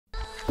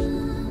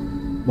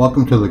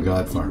Welcome to the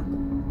God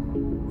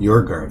Farm,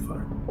 your God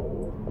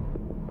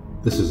Farm.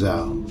 This is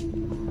Al.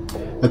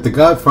 At the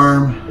God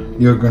Farm,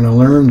 you're going to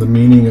learn the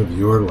meaning of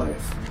your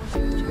life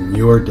and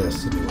your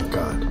destiny with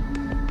God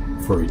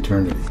for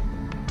eternity.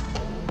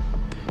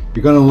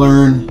 You're going to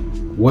learn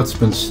what's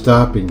been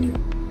stopping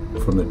you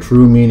from the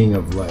true meaning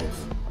of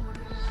life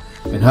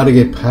and how to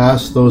get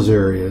past those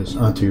areas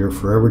onto your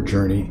forever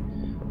journey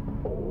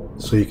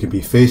so you can be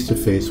face to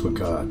face with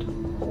God.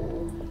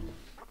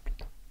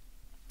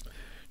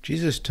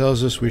 Jesus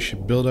tells us we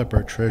should build up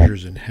our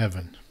treasures in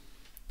heaven.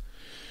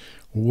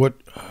 What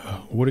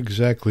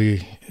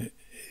exactly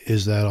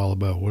is that all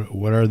about?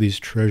 What are these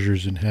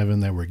treasures in heaven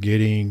that we're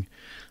getting?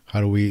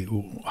 How do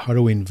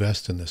we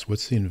invest in this?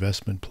 What's the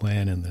investment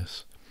plan in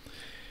this?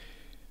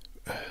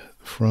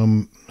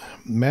 From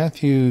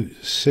Matthew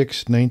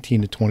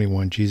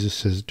 6:19-21, Jesus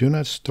says, "Do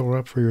not store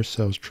up for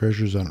yourselves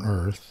treasures on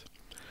earth,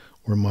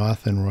 where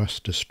moth and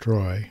rust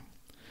destroy,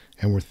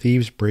 and where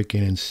thieves break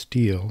in and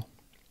steal.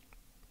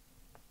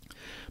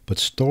 But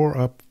store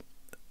up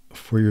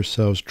for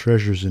yourselves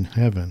treasures in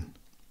heaven,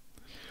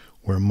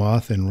 where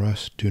moth and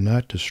rust do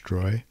not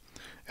destroy,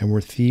 and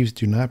where thieves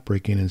do not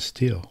break in and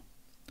steal.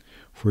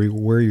 For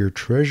where your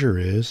treasure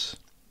is,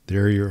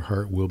 there your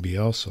heart will be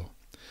also."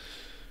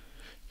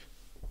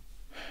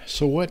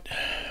 So what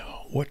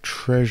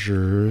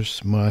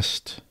treasures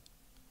must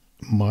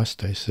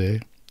I say?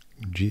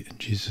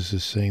 Jesus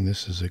is saying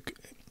this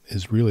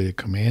is really a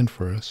command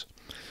for us.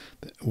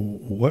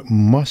 What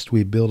must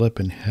we build up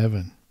in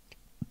heaven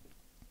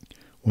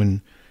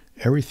when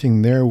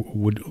everything there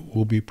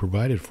will be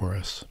provided for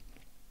us?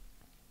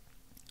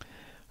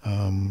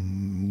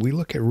 We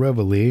look at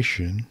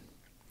Revelation,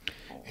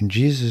 and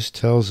Jesus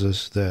tells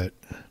us that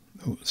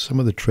some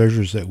of the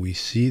treasures that we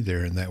see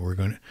there and that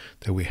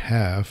we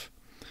have,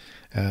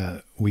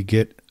 we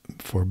get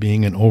for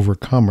being an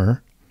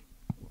overcomer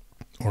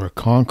or a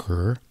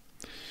conqueror.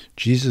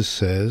 Jesus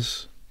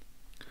says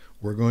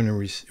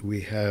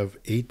we have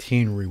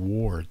 18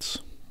 rewards.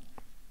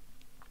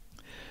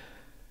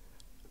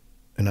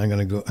 And I'm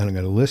going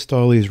to list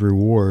all these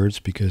rewards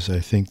because I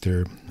think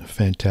they're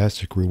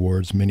fantastic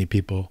rewards. Many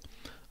people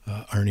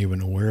aren't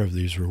even aware of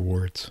these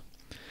rewards.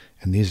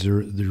 And these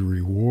are the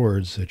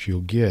rewards that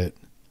you'll get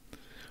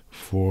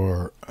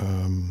for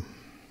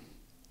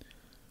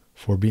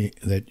being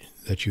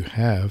that you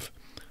have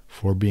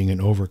for being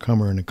an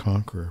overcomer and a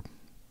conqueror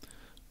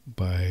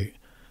by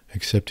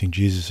accepting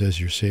Jesus as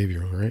your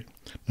Savior, right?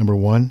 Number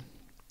one,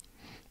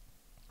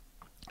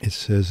 it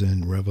says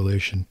in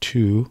Revelation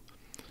 2,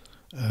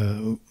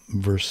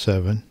 verse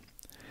 7,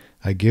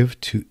 "I give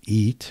to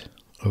eat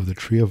of the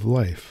tree of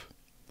life,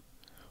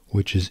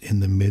 which is in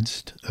the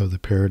midst of the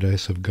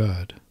paradise of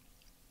God."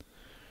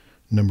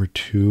 Number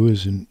 2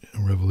 is in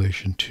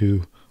Revelation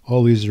 2.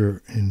 All these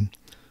are in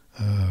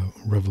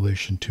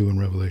Revelation 2 and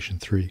Revelation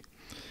 3.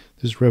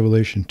 This is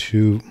Revelation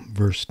 2,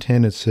 verse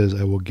 10. It says,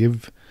 I will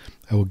give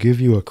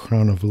you a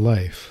crown of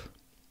life."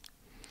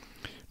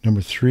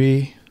 Number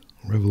 3,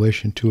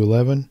 Revelation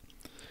 2:11.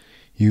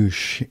 You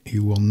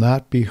will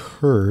not be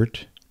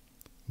hurt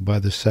by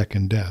the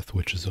second death,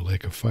 which is the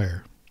lake of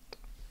fire.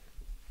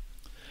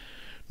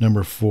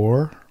 Number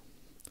 4,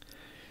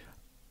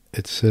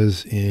 it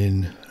says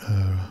in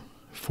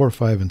 4,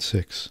 5, and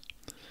 6.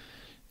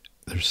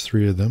 There's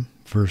 3 of them.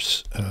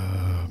 Verse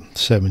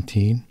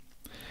 17.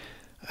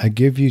 "I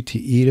give you to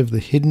eat of the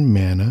hidden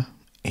manna,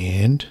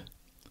 and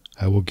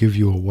I will give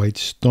you a white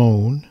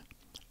stone,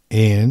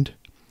 and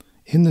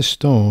in the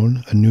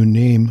stone a new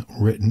name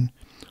written,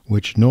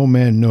 which no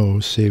man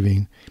knows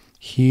saving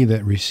he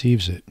that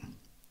receives it."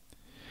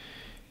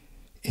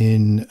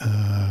 In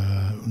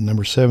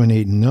number 7,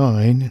 8, and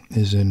 9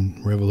 is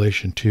in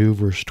Revelation 2,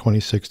 verse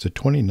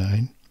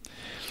 26-29.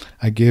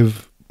 "I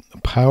give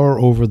power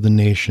over the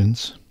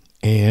nations,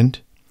 and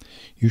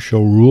you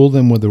shall rule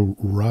them with a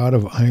rod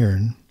of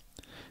iron.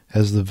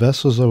 As the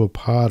vessels of a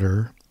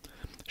potter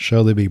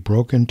shall they be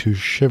broken to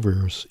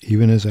shivers,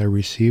 even as I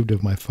received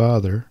of my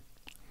Father,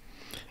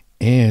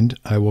 and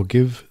I will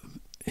give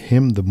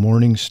him the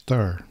morning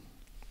star."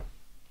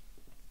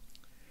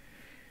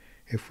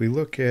 If we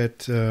look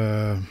at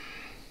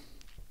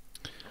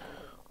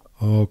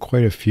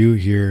quite a few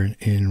here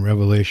in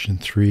Revelation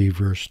 3,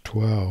 verse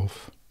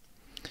 12,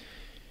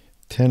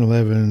 10,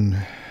 11,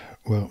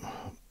 well,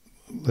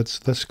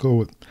 let's go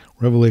with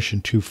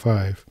Revelation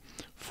 2:5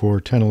 for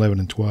 10, 11,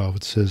 and 12.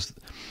 It says,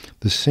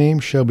 "The same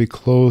shall be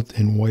clothed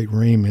in white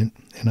raiment,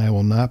 and I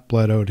will not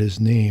blot out his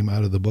name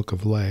out of the book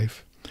of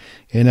life,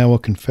 and I will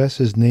confess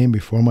his name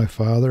before my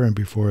Father and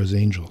before his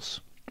angels."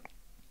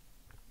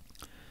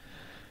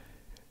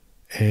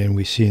 And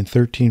we see in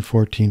 13,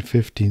 14,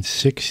 15,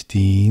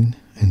 16,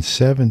 and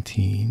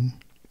 17,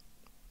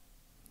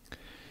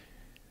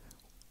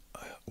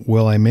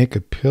 "Will I make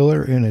a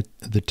pillar in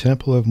the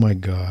temple of my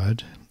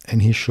God,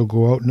 and he shall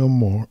go no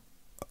more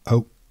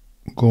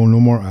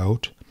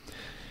out,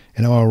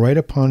 and I will write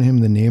upon him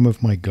the name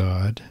of my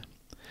God,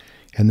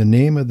 and the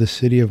name of the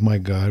city of my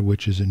God,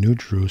 which is a new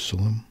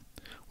Jerusalem,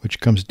 which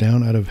comes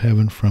down out of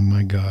heaven from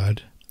my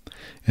God,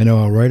 and I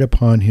will write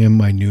upon him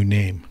my new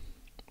name."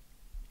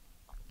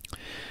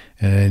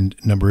 And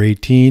number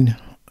 18,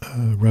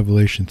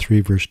 Revelation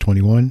 3, verse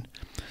 21,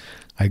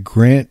 I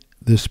grant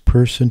this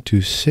person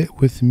to sit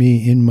with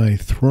me in my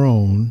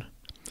throne,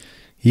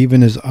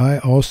 even as I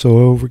also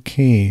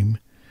overcame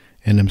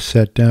and am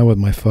set down with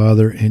my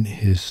Father in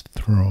his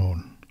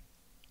throne.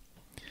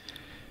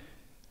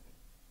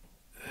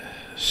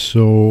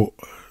 So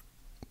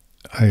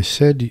I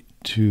said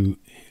to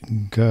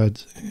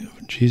God,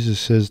 Jesus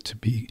says to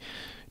be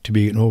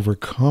an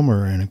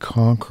overcomer and a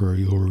conqueror,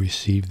 you'll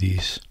receive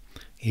these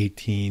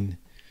 18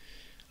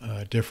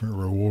 different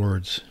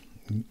rewards.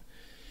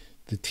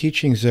 The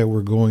teachings that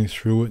we're going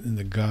through in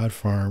the God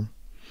Farm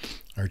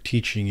are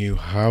teaching you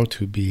how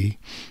to be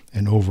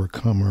an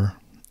overcomer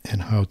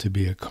and how to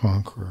be a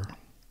conqueror.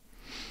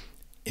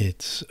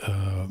 It's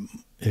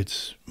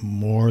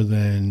more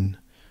than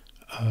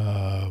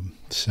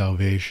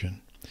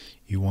salvation.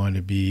 You want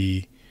to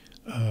be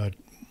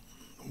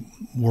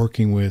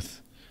working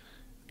with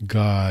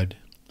God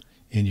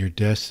in your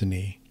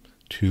destiny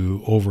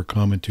to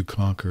overcome and to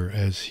conquer,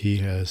 as he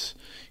has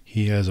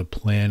a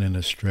plan and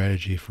a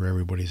strategy for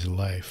everybody's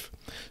life.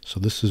 So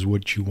this is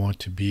what you want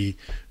to be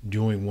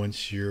doing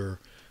once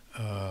you're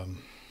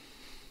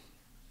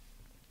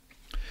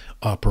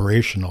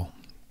operational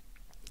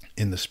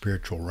in the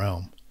spiritual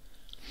realm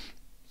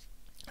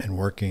and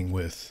working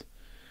with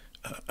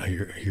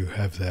you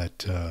have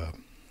that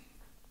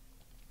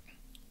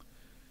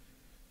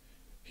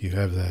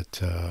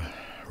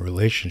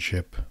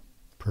relationship,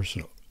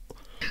 personal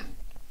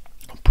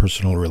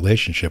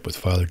relationship with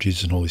Father,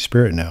 Jesus, and Holy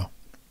Spirit. Now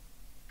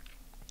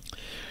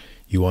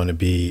you want to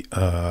be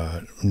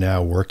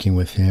now working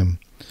with him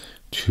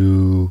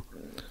to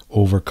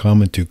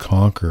overcome and to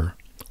conquer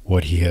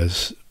what he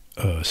has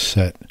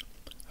set,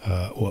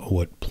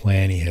 what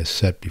plan he has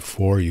set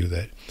before you,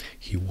 that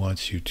he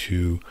wants you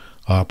to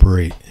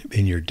operate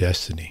in your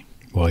destiny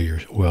while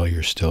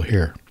you're still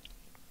here.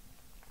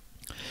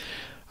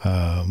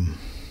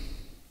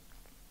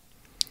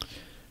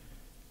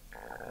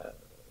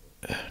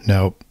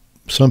 Now,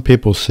 some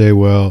people say,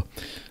 well,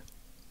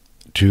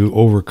 to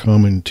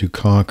overcome and to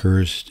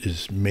conquer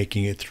is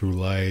making it through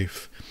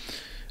life.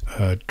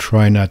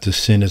 Try not to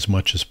sin as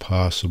much as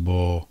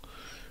possible.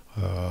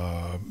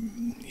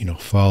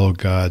 Follow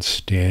God's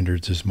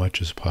standards as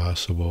much as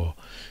possible.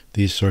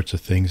 These sorts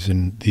of things,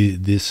 and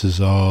this is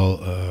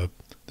all a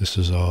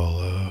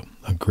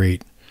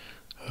great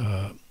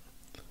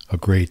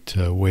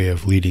way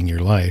of leading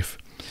your life.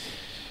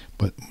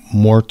 But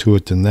more to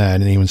it than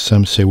that. And even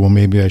some say, well,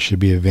 maybe I should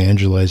be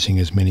evangelizing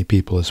as many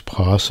people as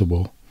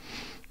possible,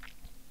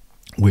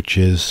 which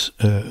is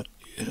fair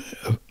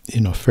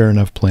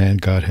enough plan.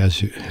 God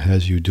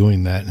has you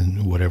doing that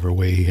in whatever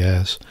way he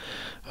has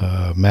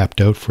mapped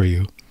out for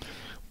you.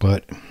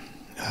 But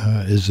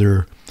is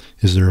there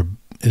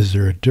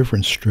a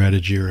different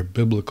strategy, or a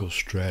biblical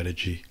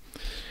strategy?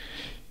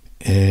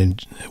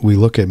 And we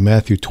look at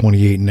Matthew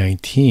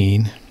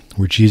 28:19,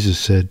 where Jesus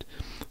said,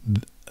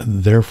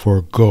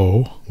 therefore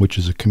go, which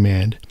is a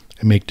command,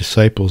 and make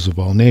disciples of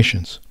all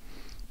nations.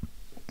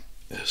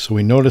 So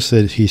we notice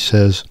that he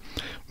says,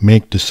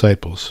 make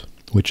disciples,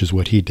 which is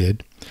what he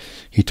did.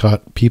 He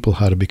taught people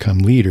how to become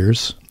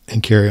leaders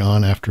and carry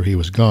on after he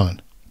was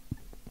gone,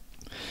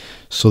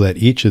 so that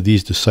each of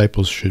these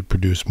disciples should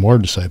produce more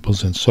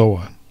disciples, and so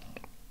on.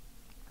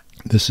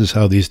 This is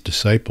how these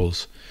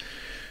disciples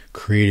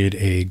created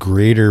a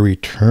greater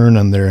return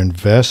on their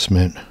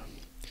investment,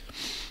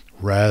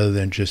 rather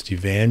than just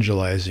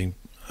evangelizing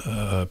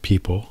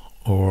people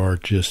or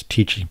just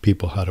teaching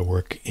people how to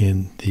work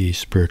in the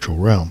spiritual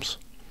realms.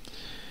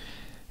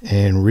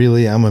 And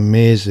really, I'm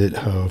amazed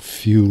at how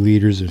few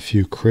leaders and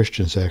few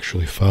Christians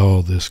actually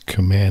follow this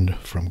command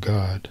from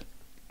God.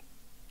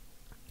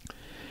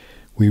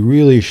 We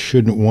really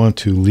shouldn't want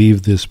to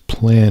leave this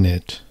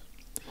planet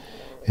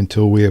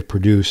until we have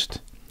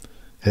produced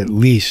at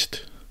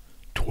least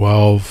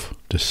 12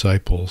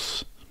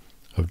 disciples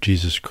of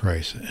Jesus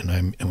Christ.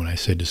 And when I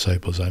say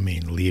disciples, I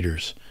mean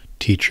leaders,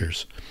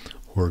 teachers,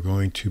 who are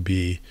going to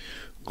be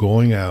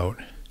going out,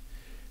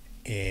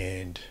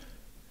 and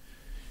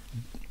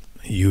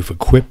you've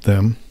equipped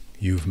them,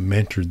 you've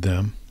mentored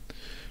them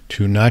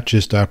to not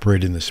just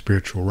operate in the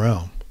spiritual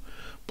realm,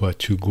 but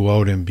to go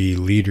out and be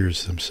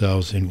leaders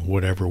themselves in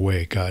whatever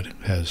way God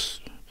has.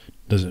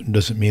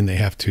 Doesn't mean they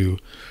have to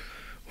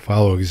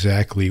follow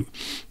exactly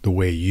the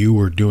way you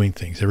are doing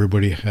things.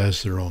 Everybody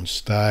has their own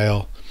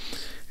style.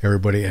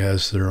 Everybody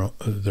has their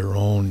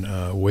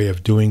own way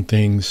of doing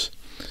things,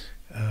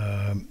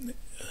 and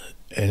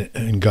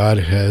God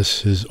has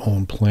his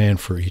own plan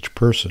for each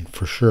person,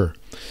 for sure.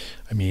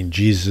 I mean,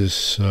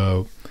 Jesus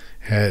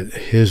had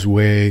his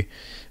way.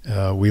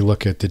 We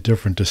look at the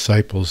different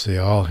disciples they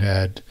all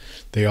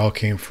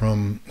came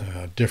from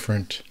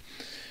different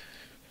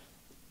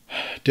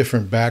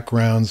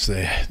backgrounds.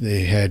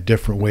 They had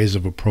different ways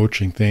of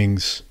approaching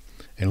things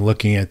and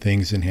looking at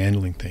things and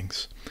handling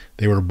things.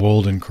 They were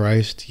bold in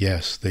Christ.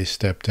 Yes, they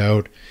stepped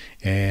out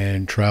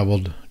and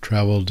traveled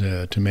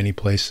to many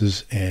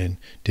places and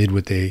did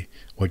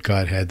what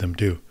God had them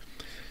do.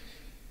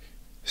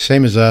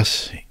 Same as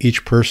us,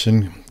 each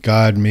person,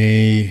 God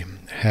may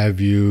have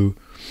you,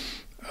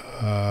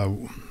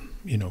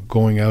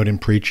 going out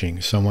and preaching.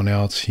 Someone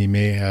else, He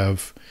may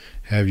have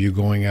you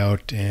going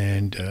out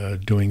and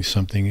doing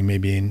something,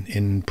 maybe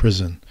in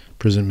prison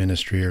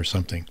ministry or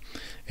something,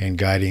 and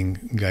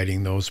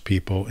guiding those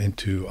people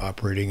into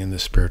operating in the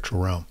spiritual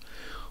realm.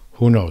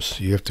 Who knows?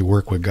 You have to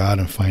work with God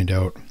and find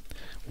out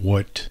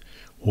what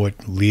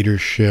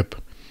leadership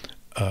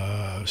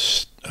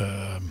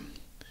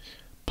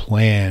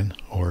plan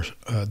or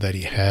that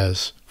He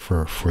has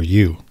for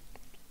you.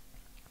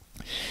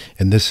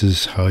 And this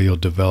is how you'll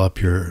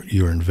develop your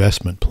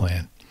investment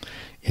plan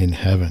in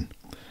heaven.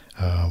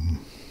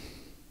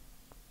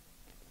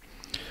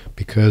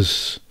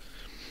 Because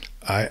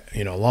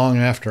long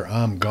after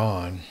I'm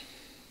gone,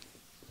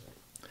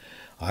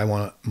 I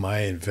want my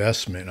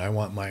investment, I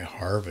want my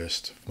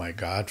harvest, my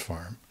God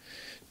farm,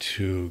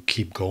 to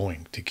keep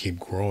going, to keep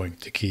growing,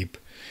 to keep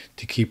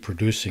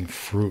producing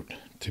fruit,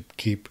 to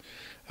keep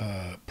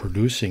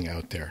producing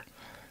out there.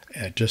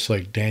 Just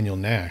like Daniel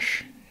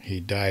Nash, he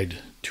died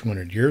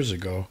 200 years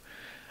ago.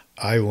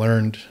 I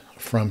learned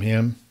from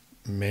him.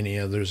 Many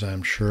others,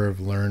 I'm sure, have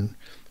learned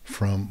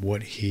from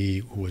what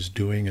he was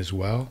doing as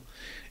well,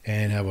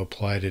 and have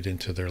applied it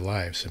into their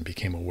lives and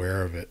became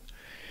aware of it.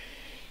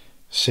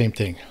 Same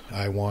thing.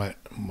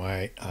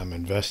 I'm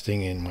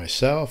investing in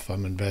myself.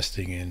 I'm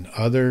investing in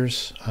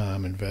others.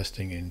 I'm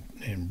investing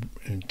in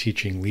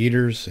teaching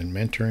leaders and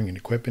mentoring and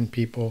equipping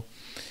people.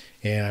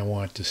 And I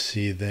want to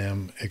see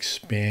them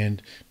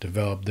expand,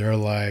 develop their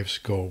lives,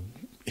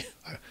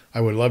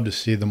 I would love to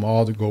see them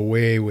all to go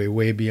way, way,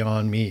 way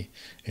beyond me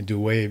and do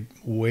way,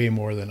 way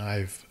more than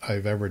I've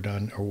ever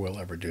done or will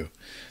ever do.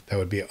 That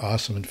would be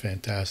awesome and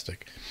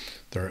fantastic.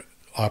 They're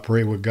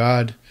operate with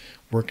God,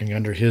 working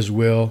under His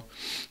will,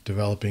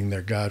 developing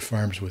their God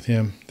farms with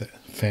Him.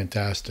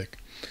 Fantastic.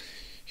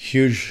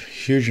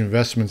 Huge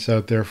investments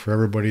out there for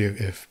everybody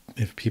if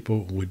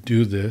people would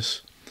do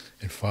this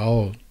and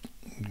follow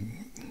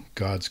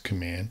God's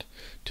command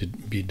to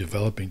be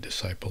developing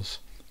disciples,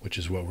 which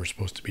is what we're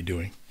supposed to be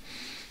doing.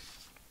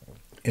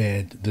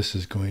 And this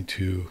is going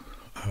to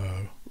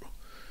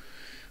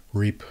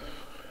reap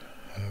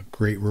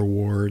great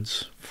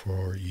rewards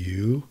for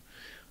you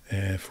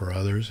and for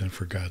others and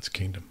for God's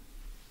kingdom.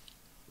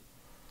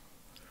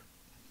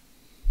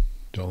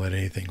 Don't let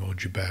anything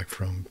hold you back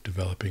from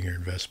developing your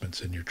investments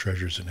and your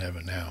treasures in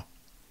heaven now.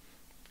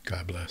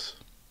 God bless.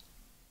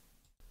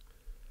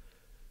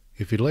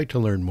 If you'd like to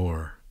learn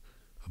more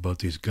about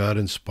these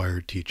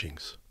God-inspired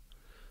teachings,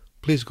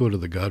 please go to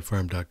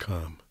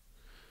thegodfarm.com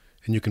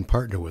and you can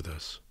partner with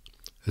us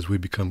as we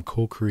become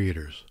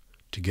co-creators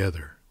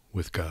together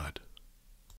with God.